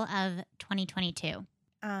smell of 2022?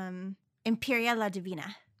 Imperia La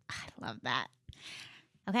Divina. I love that.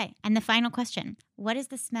 Okay. And the final question. What is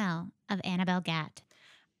the smell of Annabelle Gatt?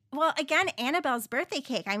 Well, again, Annabelle's birthday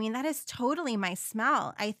cake. I mean, that is totally my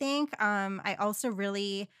smell. I think I also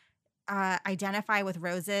really identify with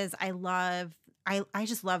roses. I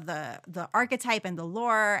just love the archetype and the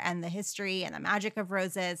lore and the history and the magic of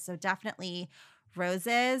roses. So definitely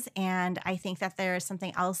roses. And I think that there's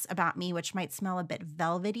something else about me which might smell a bit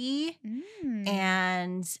velvety.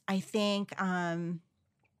 And I think, I'm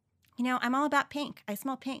all about pink. I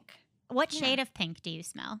smell pink. What shade of pink do you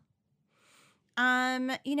smell? I'm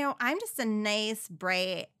just a nice,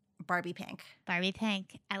 bright Barbie pink. Barbie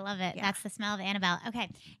pink. I love it. Yeah. That's the smell of Annabelle. Okay.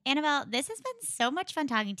 Annabelle, this has been so much fun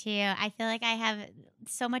talking to you. I feel like I have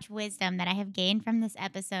so much wisdom that I have gained from this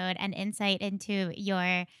episode and insight into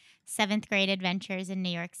your 7th grade adventures in New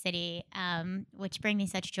York City, which bring me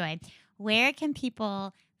such joy. Where can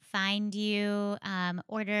people find you,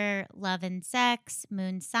 order Love and Sex,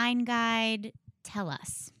 Moon Sign Guide? Tell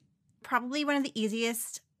us. Probably one of the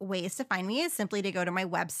easiest ways to find me is simply to go to my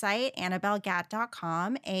website,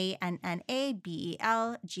 AnnabelleGatt.com,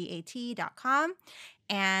 ANNABELGAT.com.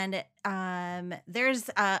 And there's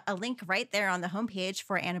a link right there on the homepage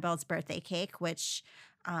for Annabelle's birthday cake, which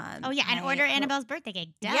and order Annabelle's birthday cake.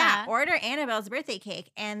 Duh. Yeah, order Annabelle's birthday cake.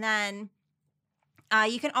 And then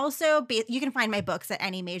you can also you can find my books at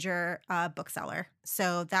any major bookseller.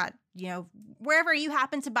 So that, wherever you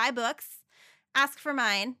happen to buy books, ask for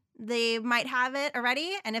mine. They might have it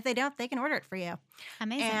already. And if they don't, they can order it for you.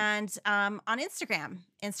 Amazing. And on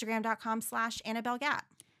Instagram.com/AnnabelleGatt.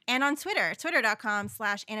 And on Twitter,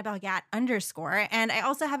 twitter.com/AnnabelleGatt_. And I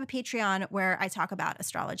also have a Patreon where I talk about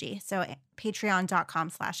astrology. So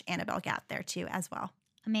patreon.com/AnnabelleGatt there too as well.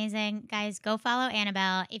 Amazing. Guys, go follow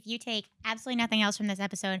Annabelle. If you take absolutely nothing else from this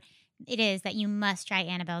episode, it is that you must try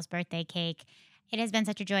Annabelle's birthday cake. It has been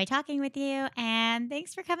such a joy talking with you. And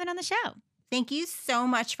thanks for coming on the show. Thank you so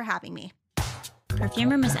much for having me. Perfume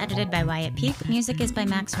Room is edited by Wyatt Peak. Music is by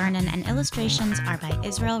Max Vernon, and illustrations are by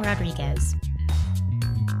Israel Rodriguez.